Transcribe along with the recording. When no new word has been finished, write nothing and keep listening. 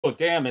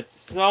Damn, it's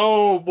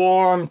so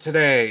warm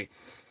today.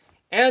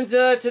 And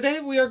today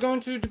we are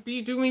going to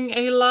be doing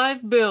a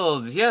live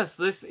build. Yes,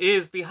 this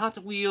is the Hot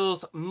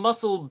Wheels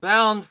Muscle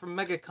Bound from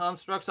Mega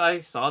Construx. I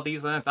saw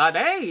these and I thought,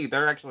 hey,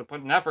 they're actually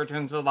putting effort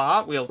into the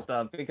Hot Wheels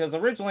stuff. Because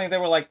originally they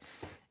were like,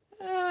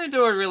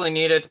 do I really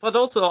need it? But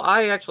also,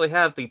 I actually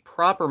have the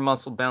proper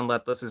muscle bound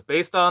that this is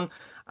based on.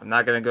 I'm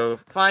not going to go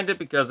find it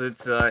because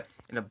it's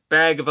in a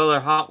bag of other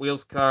Hot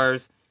Wheels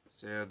cars.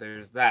 So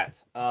there's that.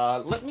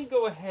 Let me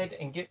go ahead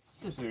and get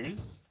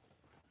scissors.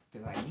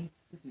 Because I need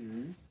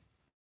scissors.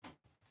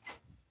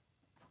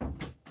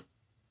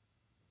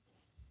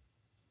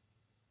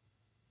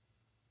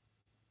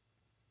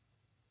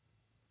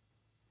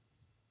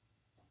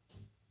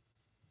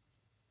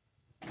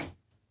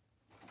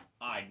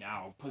 I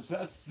now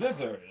possess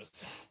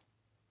scissors.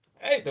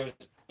 Hey, there's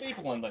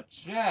people in the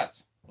chat.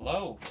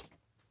 Hello.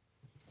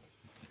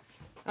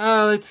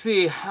 Let's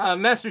see.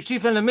 Master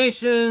Chief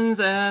Animations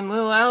and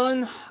Lil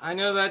Allen. I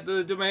know that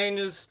the domain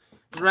is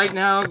right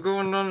now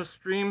going on a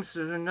stream,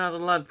 so not a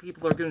lot of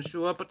people are going to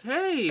show up, but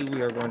hey,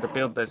 we are going to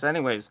build this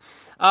anyways.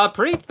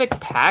 Pretty thick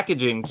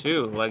packaging,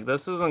 too. Like,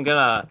 this isn't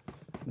gonna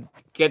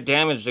get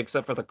damaged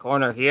except for the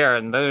corner here,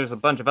 and there's a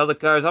bunch of other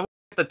cars.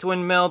 The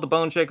Twin Mill, the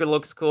Bone Shaker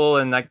looks cool,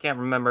 and I can't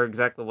remember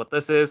exactly what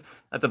this is.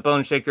 That's a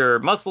Bone Shaker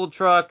muscle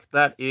truck.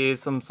 That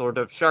is some sort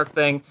of shark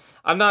thing.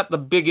 I'm not the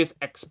biggest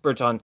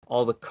expert on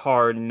all the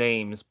car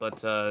names,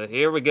 but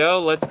here we go.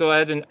 Let's go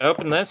ahead and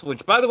open this,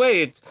 which, by the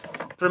way, it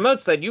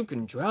promotes that you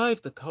can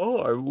drive the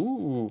car.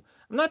 Ooh.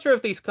 I'm not sure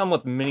if these come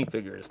with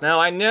minifigures. Now,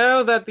 I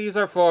know that these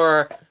are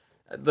for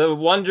the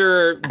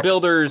Wonder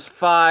Builders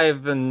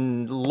 5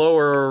 and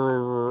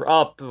lower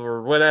up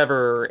or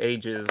whatever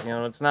ages. You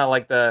know, it's not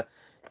like the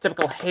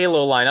typical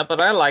Halo lineup, but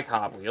I like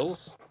Hot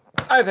Wheels.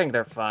 I think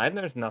they're fine.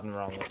 There's nothing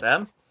wrong with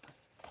them.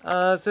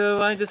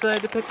 So I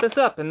decided to pick this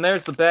up, and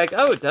there's the bag.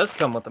 Oh, it does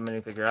come with a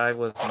minifigure. I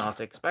was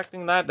not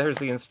expecting that. There's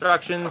the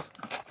instructions,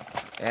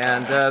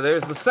 and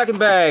there's the second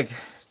bag.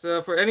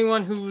 So for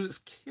anyone who's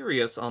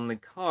curious on the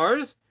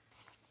cars,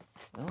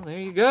 well, there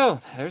you go.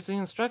 There's the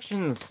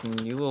instructions, and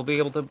you will be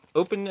able to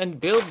open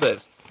and build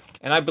this.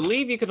 And I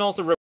believe you can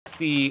also replace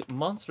the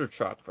monster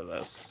truck for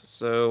this.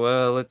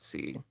 So let's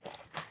see.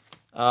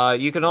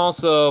 You can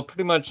also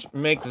pretty much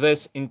make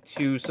this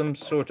into some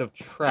sort of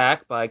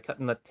track by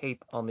cutting the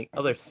tape on the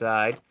other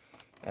side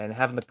and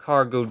having the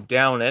car go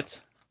down it.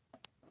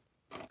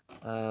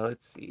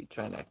 Let's see,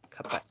 trying to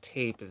cut that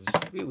tape is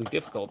really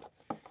difficult.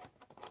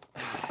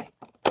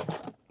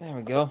 There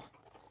we go.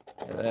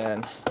 And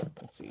then,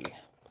 let's see,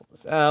 pull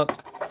this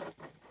out.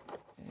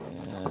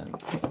 And,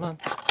 come on.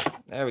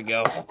 There we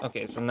go.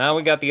 Okay, so now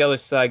we got the other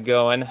side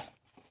going.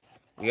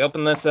 We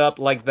open this up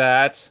like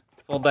that,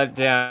 fold that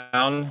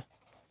down.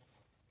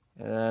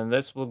 And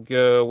this will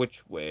go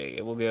which way?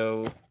 It will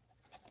go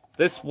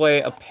this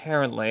way,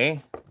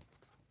 apparently.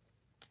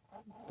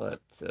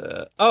 But,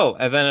 oh,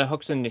 and then it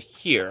hooks into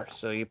here.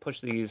 So you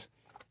push these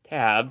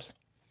tabs,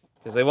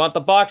 because they want the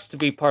box to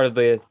be part of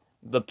the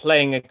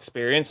playing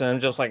experience. And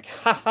I'm just like,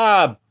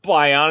 haha,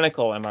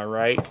 Bionicle, am I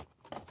right?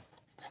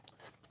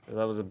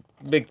 That was a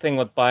big thing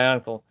with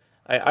Bionicle.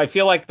 I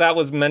feel like that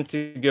was meant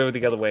to go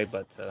the other way,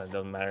 but it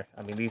doesn't matter.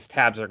 I mean, these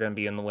tabs are going to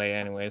be in the way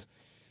anyways.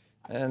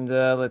 And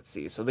let's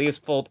see, so these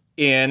fold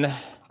in,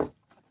 and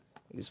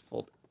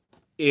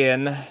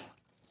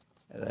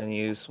then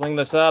you swing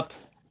this up,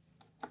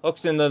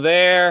 hooks into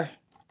there,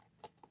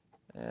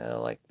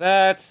 like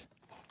that,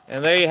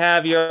 and there you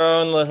have your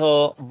own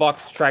little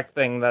box track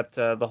thing that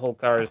the whole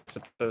car is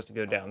supposed to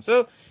go down.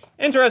 So,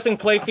 interesting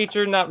play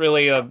feature, not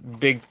really a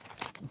big,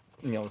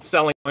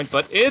 selling point,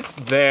 but it's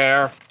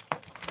there.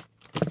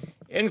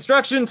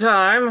 Instruction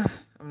time.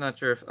 I'm not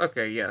sure if,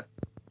 okay, yeah.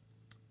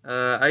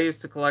 I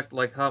used to collect,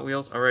 like, Hot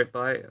Wheels. Alright,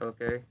 bye.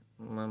 Okay.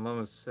 My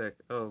mom is sick.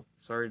 Oh,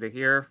 sorry to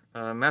hear.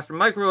 Master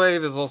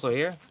Microwave is also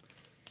here.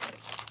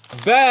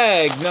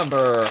 Bag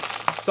number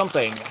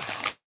something.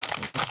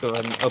 Let's go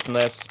ahead and open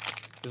this.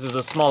 This is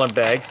a smaller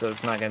bag, so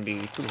it's not going to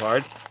be too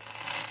hard.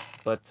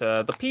 But,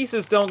 the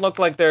pieces don't look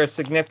like they're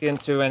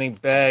significant to any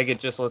bag. It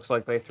just looks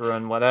like they threw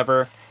in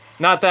whatever.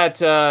 Not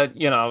that,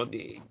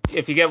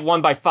 if you get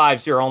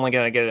 1x5s, you're only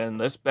going to get it in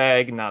this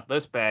bag, not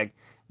this bag.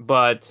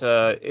 But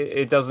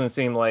it doesn't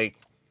seem like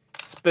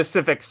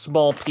specific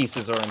small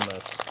pieces are in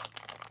this.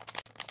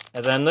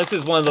 And then this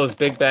is one of those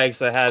big bags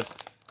that has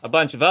a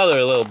bunch of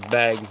other little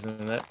bags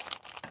in it.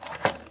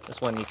 This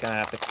one you kind of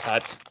have to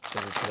cut,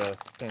 because it's a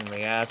pain in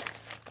the ass.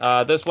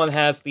 This one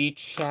has the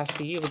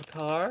chassis of the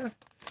car.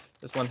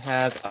 This one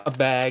has a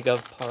bag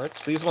of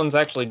parts. These ones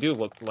actually do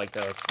look like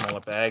a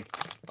smaller bag,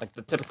 like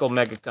the typical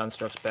Mega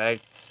Construx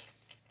bag.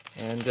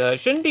 And it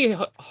shouldn't be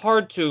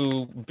hard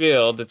to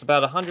build. It's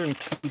about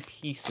 102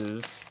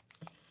 pieces.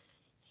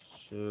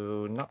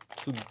 So, not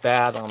too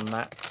bad on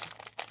that.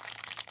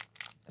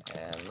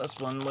 And this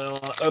one will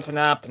open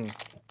up, and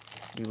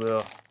we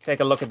will take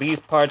a look at these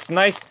parts.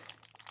 Nice.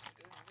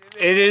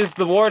 It is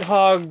the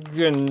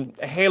Warthog and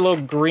Halo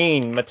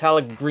green,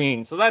 metallic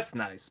green. So that's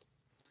nice.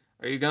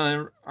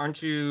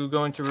 Aren't you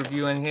going to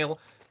review any Halo?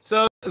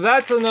 So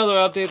that's another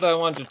update that I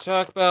wanted to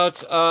talk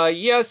about.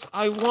 Yes,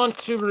 I want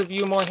to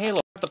review more Halo.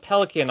 I got the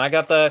Pelican, I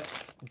got the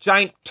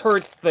giant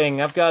turret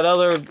thing, I've got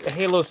other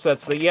Halo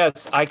sets that,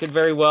 yes, I could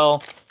very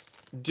well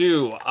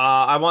do.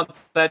 I want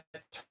that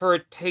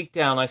turret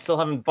takedown. I still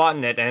haven't bought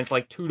it, and it's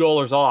like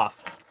 $2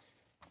 off.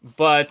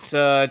 But,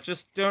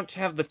 just don't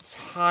have the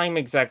time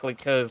exactly,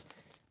 because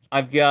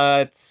I've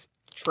got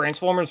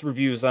Transformers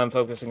reviews I'm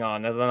focusing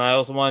on, and then I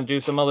also want to do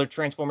some other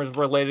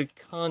Transformers-related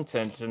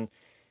content, and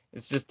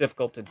it's just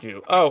difficult to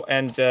do. Oh,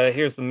 and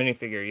here's the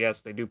minifigure. Yes,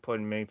 they do put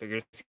in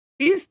minifigures.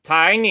 He's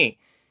tiny!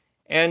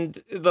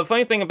 And the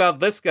funny thing about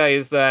this guy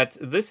is that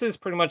this is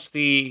pretty much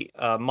the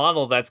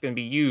model that's going to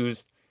be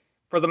used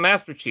for the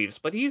Master Chiefs,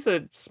 but he's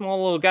a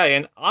small little guy,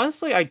 and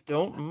honestly, I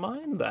don't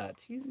mind that.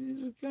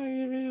 He's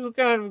kind of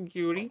a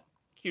cutie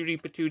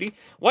patootie.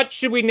 What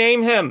should we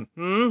name him?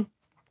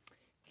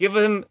 Give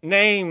him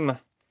name.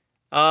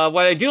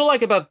 What I do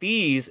like about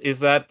these is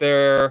that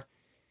their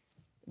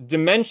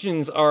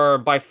dimensions are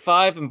by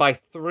 5 and by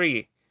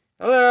 3.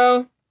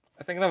 Hello?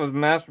 I think that was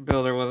Master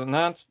Builder, was it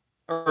not?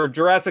 Or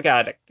Jurassic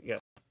Addict,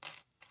 yes.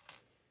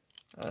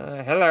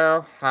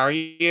 Hello, how are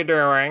you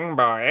doing,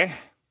 boy?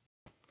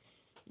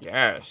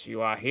 Yes,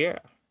 you are here.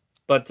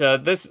 But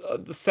this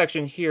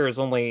section here is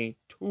only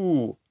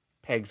 2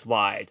 pegs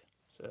wide,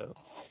 so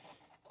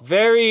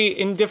very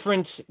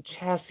indifferent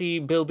chassis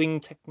building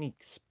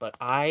techniques, but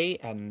I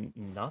am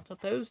not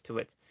opposed to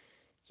it.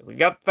 So we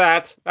got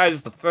that. That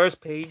is the first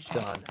page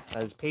done.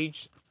 That is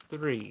page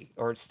 3,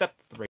 or step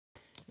 3.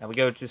 Now we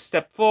go to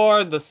step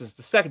 4. This is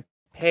the second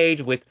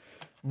page with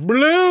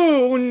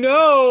blue,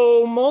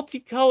 no,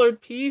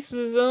 multicolored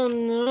pieces, oh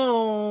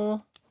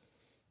no.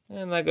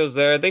 And that goes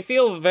there. They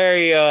feel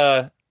very,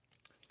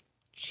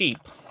 cheap,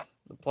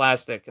 the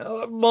plastic.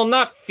 Well,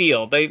 not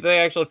feel. They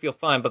actually feel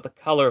fine, but the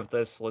color of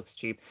this looks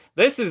cheap.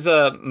 This is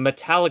a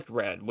metallic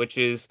red, which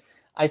is,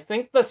 I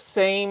think, the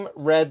same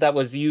red that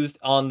was used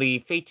on the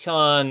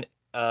Phaeton,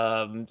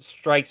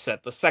 strike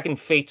set, the second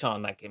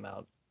Phaeton that came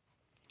out.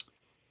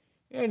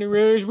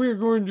 Anyways, we're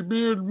going to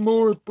build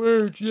more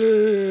parts,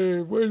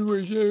 yeah. Why do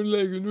I sound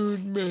like an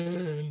old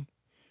man?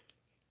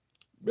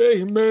 Back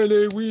in my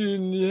day, we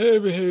didn't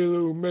have a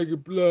Halo Mega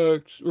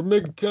Blocks or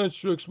Mega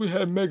Construx. We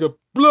had Mega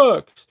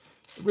Blocks.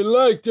 We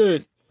liked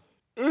it.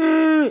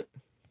 Okay.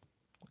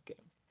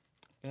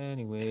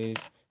 Anyways,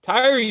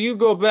 Tyre, you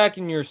go back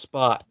in your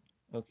spot.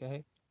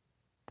 Okay.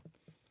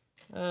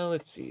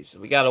 Let's see. So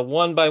we got a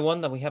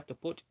 1x1 that we have to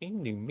put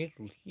in the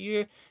middle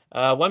here.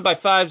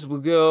 1x5s will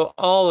go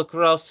all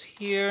across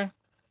here.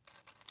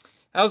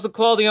 How's the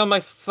quality on my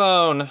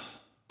phone?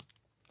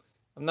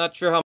 I'm not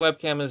sure how my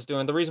webcam is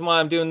doing. The reason why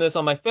I'm doing this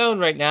on my phone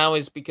right now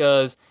is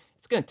because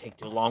it's going to take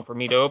too long for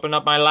me to open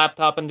up my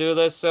laptop and do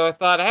this. So I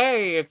thought,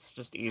 hey, it's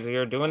just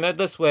easier doing it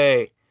this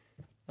way.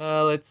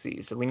 Let's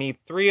see. So we need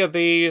 3 of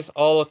these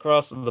all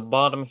across the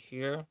bottom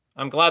here.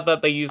 I'm glad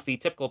that they use the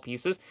typical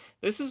pieces.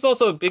 This is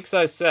also a big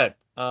size set.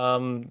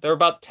 They're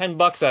about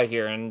 $10 out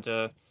here, and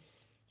so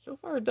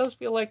far it does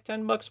feel like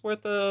 $10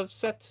 worth of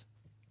set.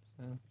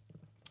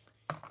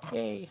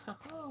 Yay,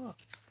 haha.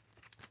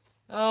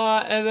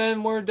 And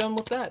then we're done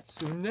with that.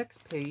 So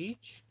next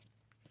page.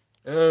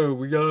 Oh,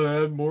 we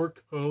gotta add more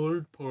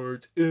colored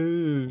parts.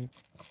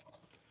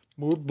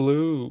 More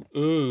blue.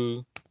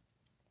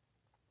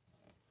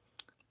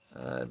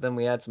 Then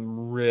we add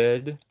some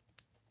red.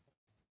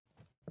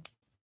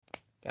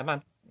 Come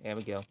on. There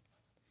we go.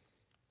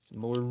 Some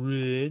more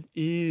red.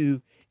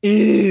 Ew.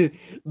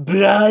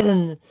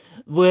 Brian,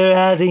 we're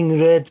adding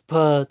red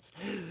parts.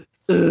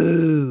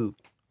 Ooh.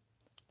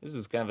 This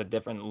is kind of a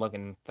different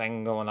looking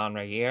thing going on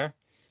right here.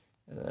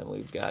 And then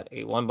we've got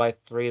a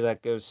 1x3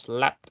 that goes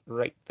slapped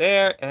right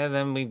there. And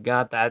then we've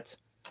got that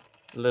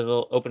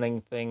little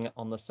opening thing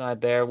on the side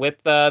there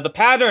with the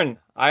pattern.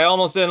 I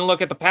almost didn't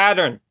look at the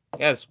pattern.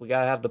 Yes, we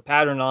gotta have the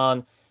pattern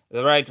on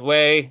the right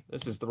way.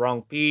 This is the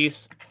wrong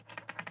piece.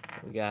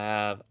 We gotta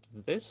have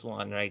this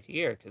one right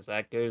here, because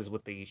that goes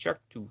with the shark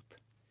tooth.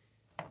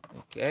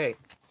 Okay.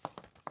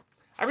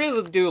 I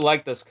really do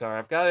like this car.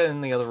 I've got it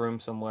in the other room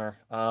somewhere.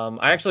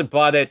 I actually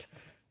bought it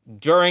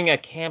during a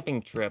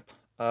camping trip.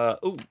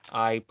 Oh,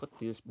 I put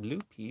this blue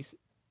piece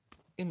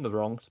in the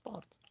wrong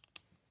spot.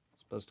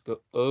 It's supposed to go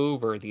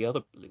over the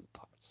other blue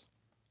parts.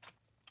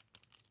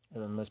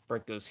 And then this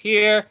brick goes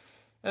here.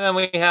 And then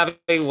we have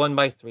a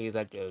 1x3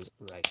 that goes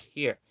right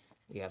here.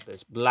 We have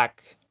this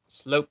black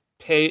slope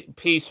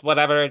piece,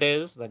 whatever it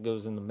is, that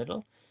goes in the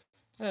middle.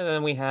 And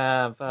then we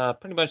have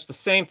pretty much the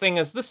same thing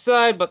as this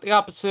side, but the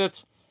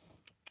opposite.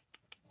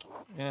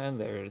 And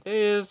there it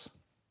is.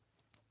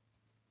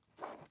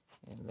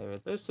 And there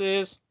this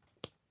is.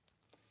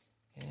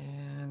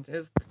 And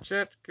is the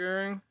chat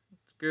going?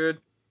 It's good.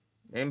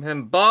 Name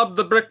him Bob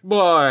the Brick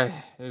Boy.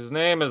 His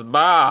name is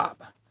Bob.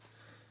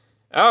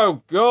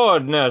 Oh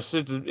goodness,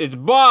 it's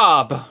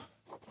Bob.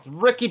 It's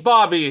Ricky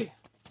Bobby.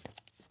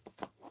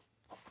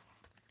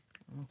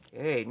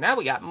 Okay, now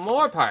we got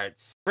more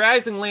parts.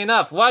 Surprisingly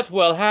enough, what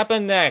will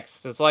happen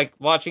next? It's like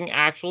watching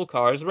actual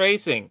cars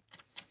racing.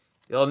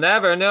 You'll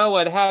never know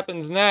what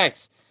happens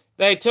next.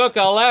 They took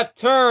a left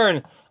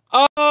turn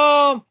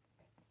Let's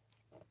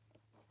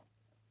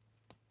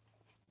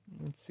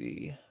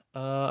see.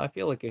 I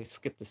feel like I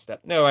skipped a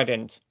step. No, I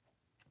didn't.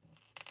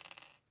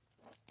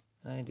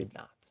 I did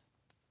not.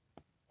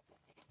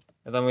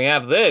 And then we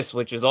have this,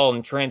 which is all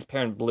in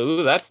transparent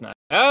blue. That's nice.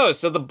 Oh,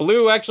 so the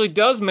blue actually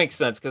does make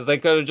sense, because they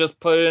could have just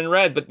put it in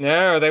red, but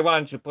no, they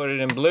wanted to put it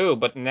in blue.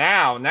 But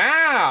now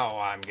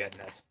I'm getting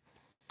it.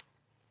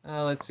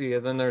 Let's see.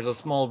 And then there's a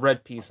small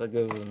red piece that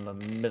goes in the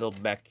middle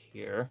back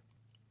here.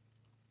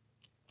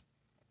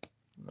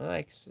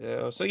 Like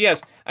so. So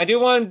yes, I do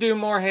want to do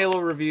more Halo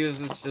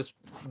reviews. It's just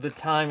the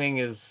timing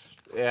is,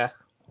 yeah.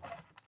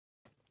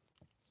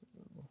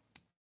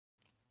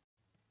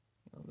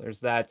 There's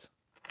that.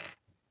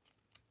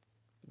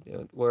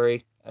 Don't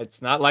worry.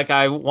 It's not like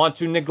I want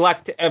to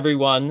neglect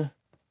everyone.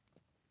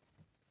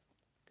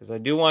 Because I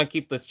do want to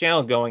keep this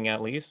channel going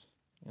at least.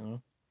 You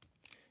know.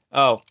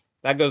 Oh,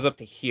 that goes up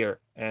to here.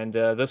 And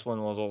this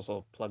one was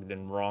also plugged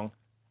in wrong.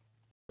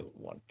 Don't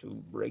want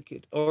to break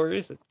it. Or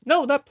is it?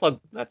 No, that's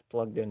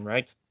plugged in,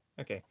 right?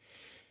 Okay.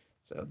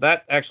 So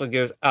that actually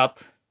goes up.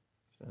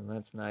 So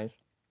that's nice.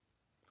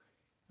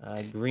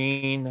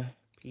 Green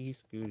piece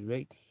goes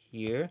right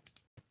here.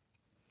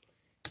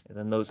 And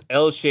then those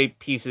L-shaped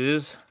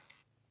pieces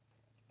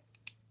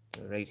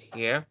right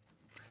here.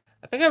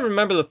 I think I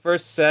remember the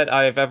first set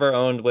I've ever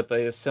owned with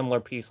a similar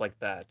piece like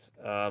that.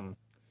 And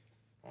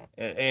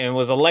it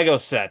was a Lego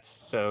set,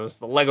 so it was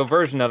the Lego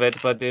version of it,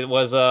 but it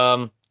was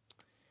the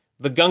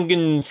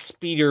Gungan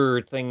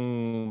speeder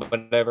thing,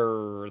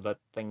 whatever that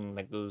thing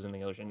that goes in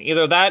the ocean.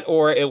 Either that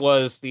or it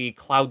was the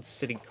Cloud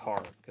City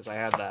car, because I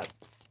had that.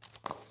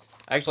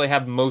 I actually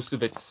have most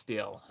of it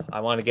still.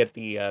 I want to get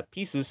the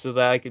pieces so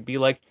that I could be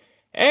like,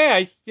 hey,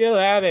 I still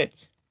have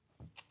it.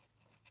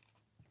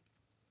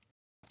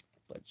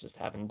 But just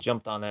haven't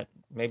jumped on it.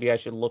 Maybe I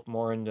should look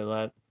more into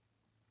that.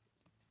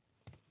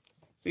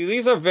 See,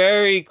 these are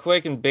very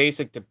quick and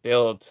basic to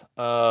build.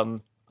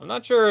 I'm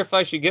not sure if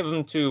I should give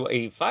them to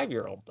a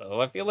 5-year-old,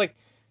 though. I feel like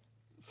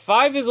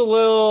 5 is a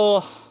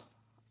little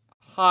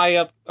high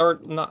up, or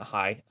not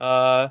high,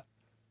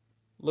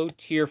 low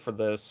tier for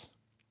this.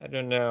 I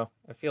don't know.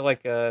 I feel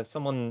like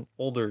someone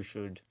older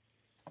should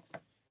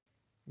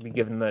be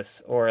given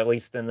this, or at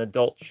least an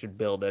adult should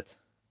build it.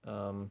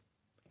 I'm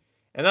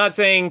not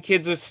saying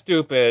kids are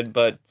stupid,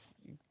 but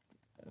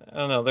I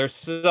don't know. There's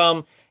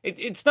some.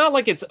 It's not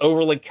like it's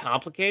overly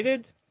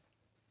complicated.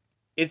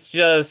 It's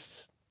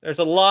just there's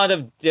a lot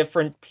of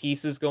different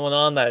pieces going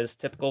on that is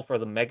typical for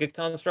the Mega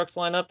Construx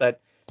lineup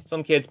that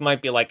some kids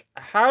might be like,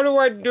 how do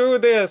I do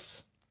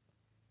this?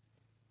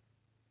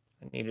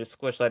 I need to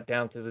squish that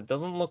down because it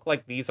doesn't look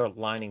like these are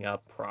lining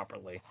up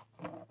properly.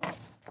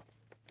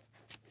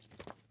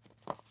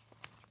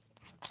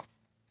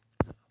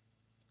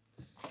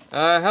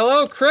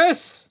 Hello,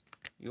 Chris.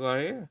 You are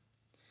here.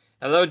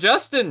 Hello,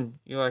 Justin.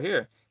 You are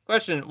here.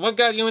 Question, what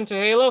got you into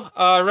Halo?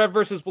 Red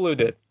versus Blue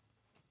did.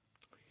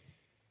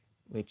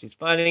 Which is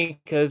funny,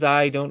 because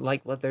I don't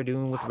like what they're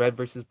doing with Red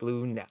versus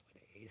Blue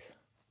nowadays.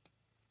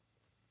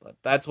 But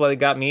that's what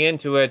got me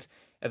into it.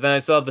 And then I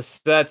saw the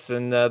sets,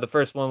 and the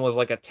first one was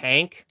like a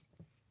tank.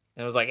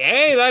 And I was like,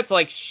 hey, that's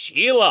like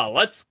Sheila.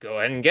 Let's go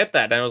ahead and get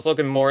that. And I was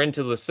looking more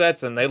into the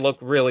sets, and they look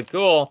really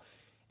cool.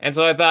 And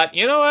so I thought,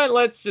 you know what?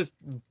 Let's just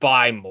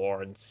buy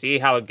more and see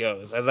how it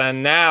goes. And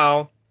then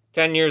now,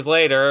 10 years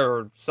later,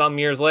 or some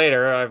years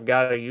later, I've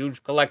got a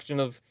huge collection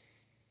of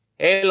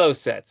Halo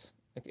sets.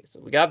 Okay, so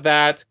we got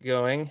that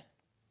going.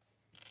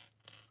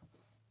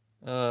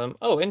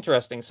 Oh,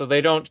 interesting. So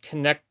they don't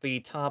connect the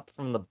top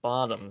from the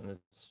bottom.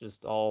 It's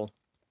just all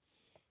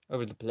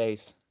over the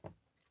place.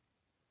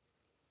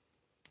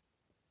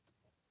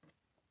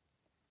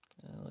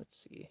 Let's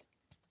see.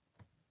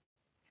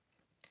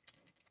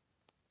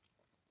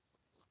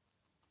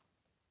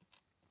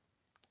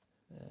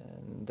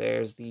 And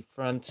there's the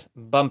front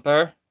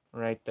bumper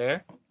right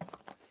there.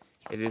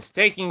 It is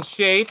taking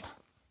shape.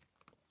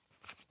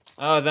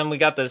 Oh, then we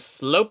got the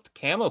sloped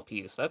camo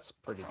piece. That's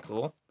pretty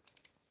cool.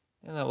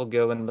 And that will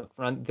go in the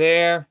front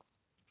there.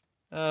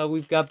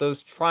 We've got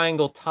those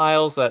triangle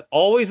tiles that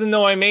always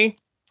annoy me.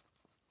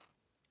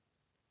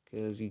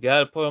 Because you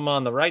got to put them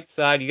on the right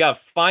side. You got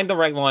to find the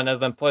right one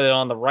and then put it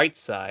on the right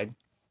side.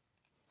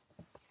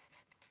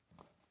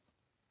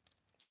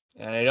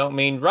 And I don't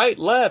mean right,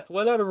 left,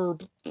 whatever.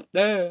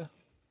 There.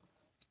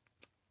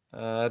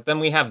 Then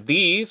we have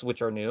these,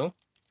 which are new.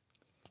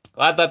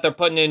 Glad that they're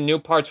putting in new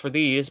parts for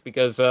these,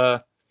 because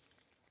I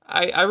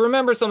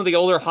remember some of the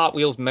older Hot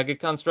Wheels Mega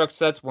Construx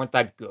sets weren't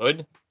that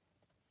good.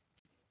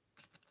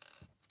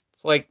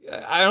 It's like,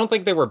 I don't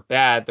think they were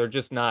bad, they're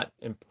just not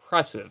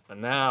impressive.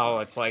 And now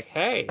it's like,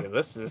 hey,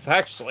 this is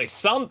actually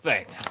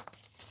something.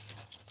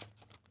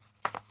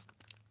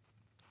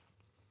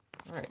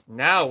 Alright,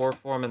 now we're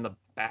forming the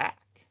back.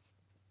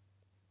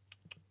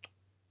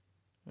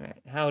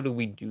 Alright, how do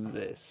we do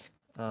this?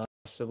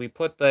 So we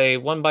put the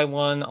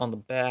 1x1 on the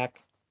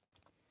back.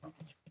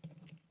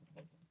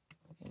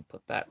 And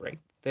put that right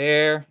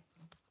there.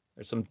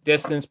 There's some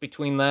distance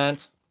between that.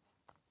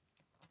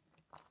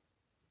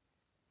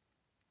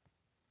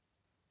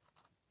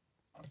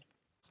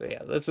 So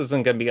yeah, this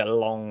isn't going to be a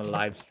long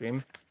live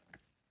stream.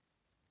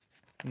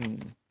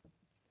 And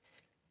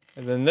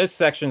then this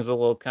section's a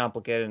little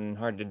complicated and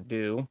hard to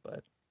do,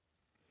 but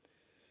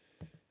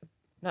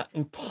not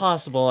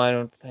impossible, I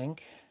don't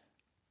think.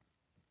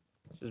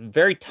 This is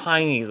very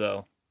tiny,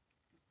 though.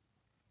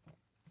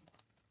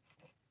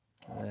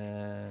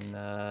 And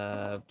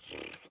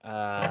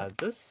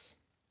this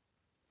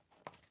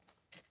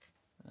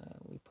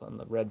we put in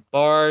the red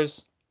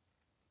bars,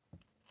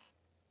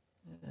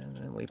 and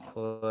then we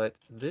put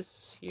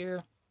this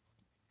here.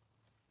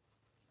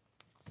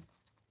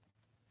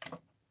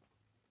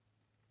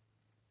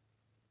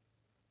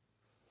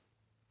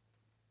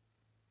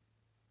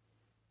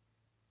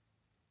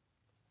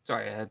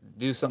 Sorry, I had to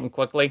do something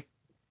quickly.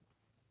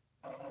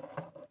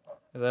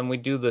 And then we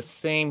do the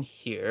same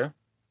here.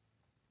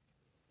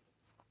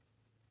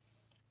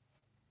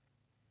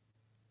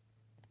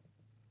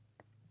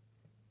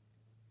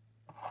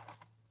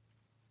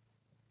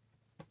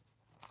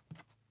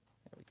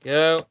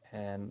 Go,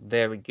 and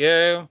there we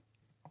go.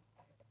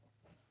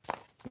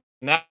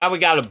 Now we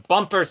got a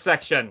bumper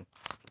section.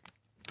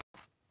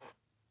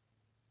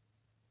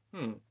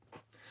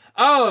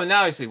 Oh,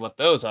 now I see what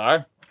those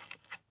are.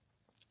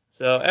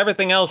 So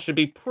everything else should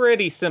be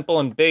pretty simple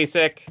and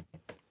basic.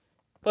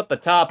 Put the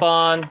top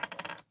on.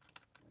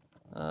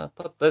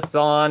 Put this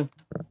on.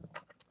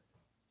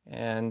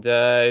 And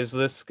is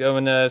this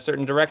going a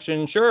certain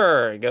direction?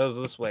 Sure, it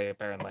goes this way,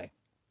 apparently.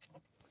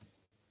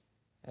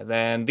 And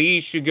then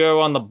these should go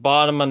on the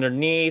bottom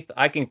underneath.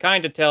 I can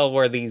kind of tell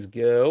where these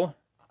go.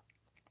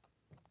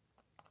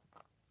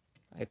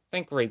 I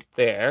think right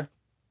there.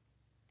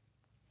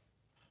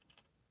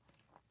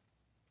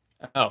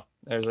 Oh,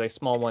 there's a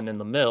small one in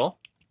the middle.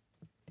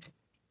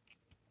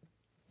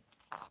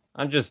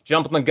 I'm just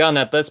jumping the gun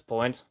at this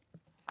point.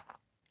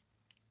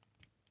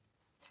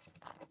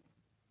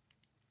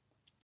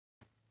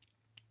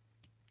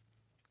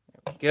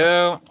 There we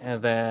go.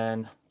 And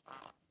then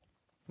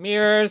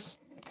mirrors.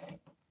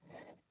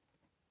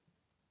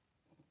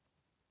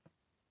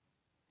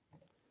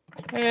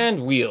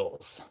 And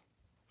wheels.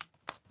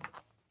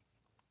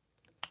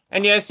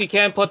 And yes, you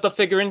can put the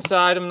figure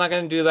inside. I'm not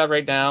going to do that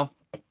right now.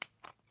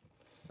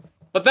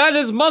 But that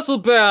is Muscle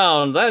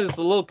Bound. That is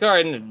the little car.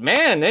 And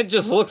man, it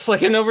just looks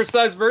like an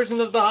oversized version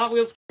of the Hot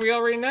Wheels we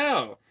already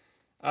know.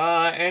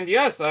 And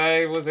yes,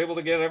 I was able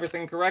to get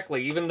everything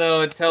correctly. Even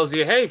though it tells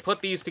you, hey,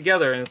 put these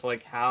together. And it's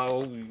like,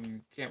 how?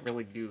 You can't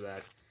really do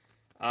that.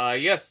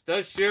 Yes,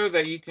 does show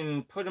that you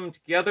can put them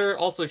together.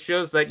 Also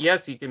shows that,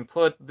 yes, you can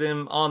put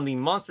them on the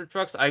monster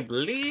trucks, I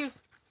believe.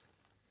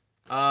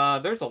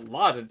 There's a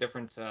lot of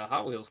different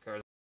Hot Wheels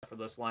cars for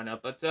this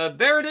lineup, but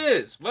there it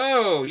is.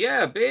 Whoa,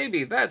 yeah,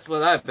 baby, that's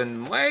what I've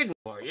been waiting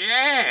for.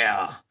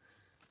 Yeah!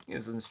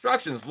 These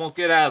instructions won't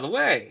get out of the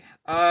way.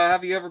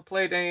 Have you ever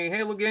played any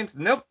Halo games?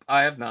 Nope,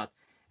 I have not.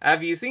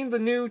 Have you seen the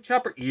new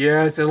chopper?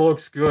 Yes, it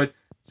looks good.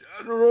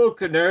 General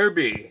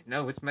Kenobi.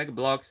 No, it's Mega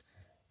Bloks.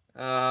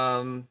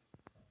 Oh,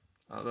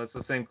 that's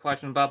the same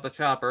question about the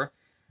chopper.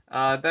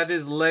 That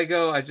is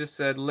Lego. I just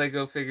said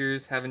Lego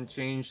figures haven't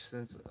changed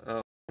since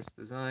first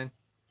design.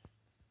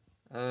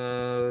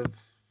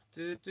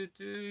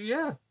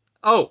 Yeah.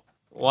 Oh,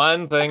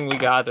 one thing we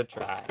got to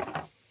try.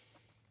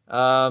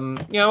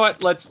 You know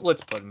what? Let's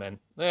put him in.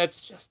 Let's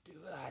just do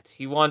that.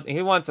 He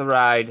wants a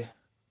ride.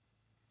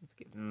 Let's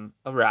give him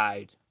a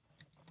ride.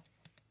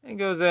 He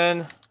goes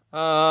in.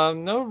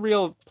 No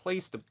real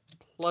place to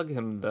plug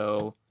him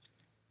though.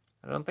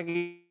 I don't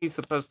think he's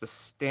supposed to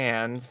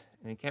stand,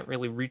 and he can't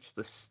really reach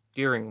the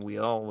steering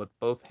wheel with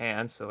both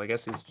hands, so I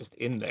guess he's just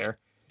in there.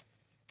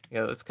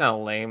 Yeah, that's kind of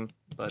lame,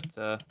 but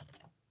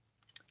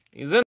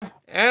he's in,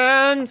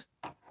 and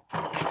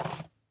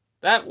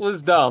that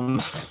was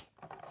dumb.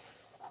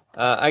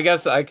 I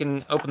guess I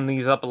can open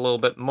these up a little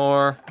bit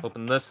more,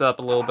 open this up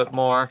a little bit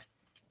more.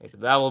 Maybe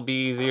that will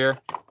be easier.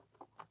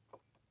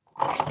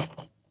 Let's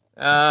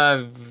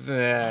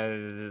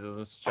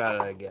try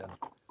that again.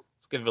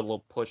 Give it a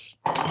little push.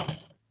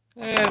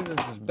 And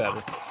this is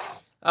better.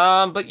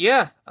 But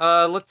yeah,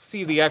 let's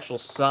see the actual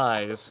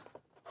size.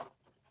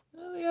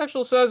 The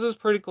actual size is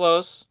pretty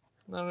close.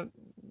 It's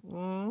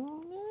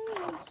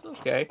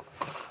okay.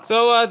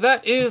 So,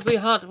 that is the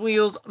Hot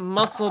Wheels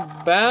Muscle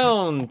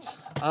Bound.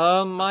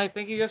 I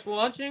thank you guys for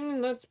watching,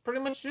 and that's pretty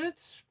much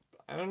it.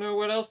 I don't know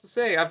what else to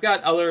say. I've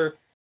got other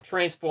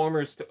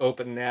Transformers to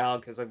open now,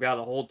 because I've got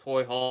a whole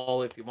toy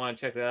haul. If you want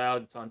to check that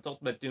out, it's on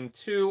Ultimate Doom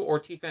 2 or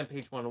TFan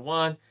page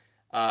 101.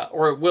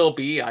 Or it will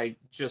be. I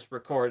just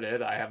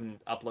recorded. I haven't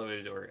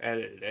uploaded or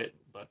edited it,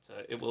 but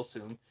it will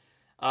soon.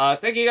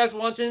 Thank you guys for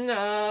watching.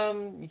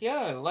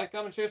 Yeah, like,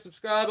 comment, share,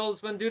 subscribe, all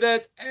those fun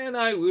doodads, and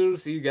I will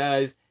see you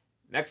guys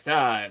next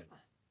time.